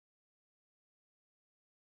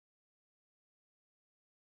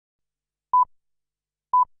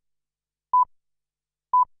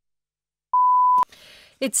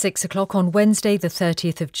It's 6 o'clock on Wednesday, the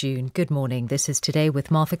 30th of June. Good morning. This is Today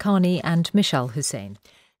with Martha Carney and Michelle Hussein.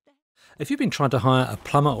 If you've been trying to hire a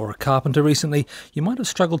plumber or a carpenter recently, you might have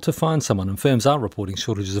struggled to find someone, and firms are reporting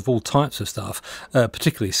shortages of all types of staff,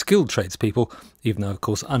 particularly skilled tradespeople, even though, of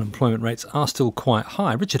course, unemployment rates are still quite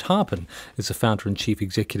high. Richard Harpen is the founder and chief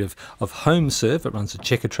executive of HomeServe. It runs a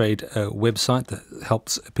Checkatrade website that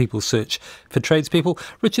helps people search for tradespeople.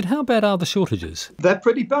 Richard, how bad are the shortages? They're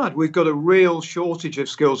pretty bad. We've got a real shortage of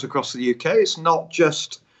skills across the UK. It's not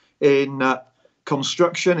just in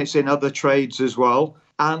construction, it's in other trades as well.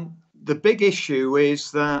 And the big issue is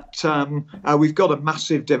that we've got a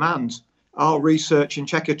massive demand. Our research in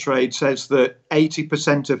Checkatrade says that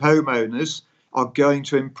 80% of homeowners are going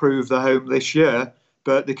to improve the home this year,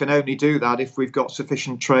 but they can only do that if we've got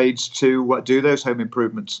sufficient trades to do those home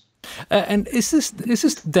improvements. And is this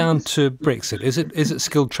down to Brexit? Is it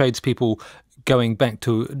skilled tradespeople going back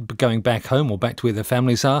home or back to where their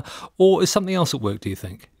families are, or is something else at work, do you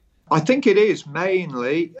think? I think it is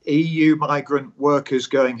mainly EU migrant workers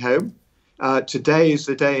going home. Today is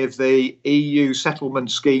the day of the EU settlement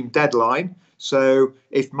scheme deadline. So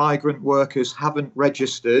if migrant workers haven't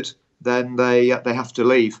registered, then they have to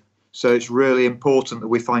leave. So it's really important that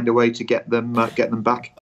we find a way to get them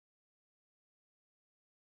back.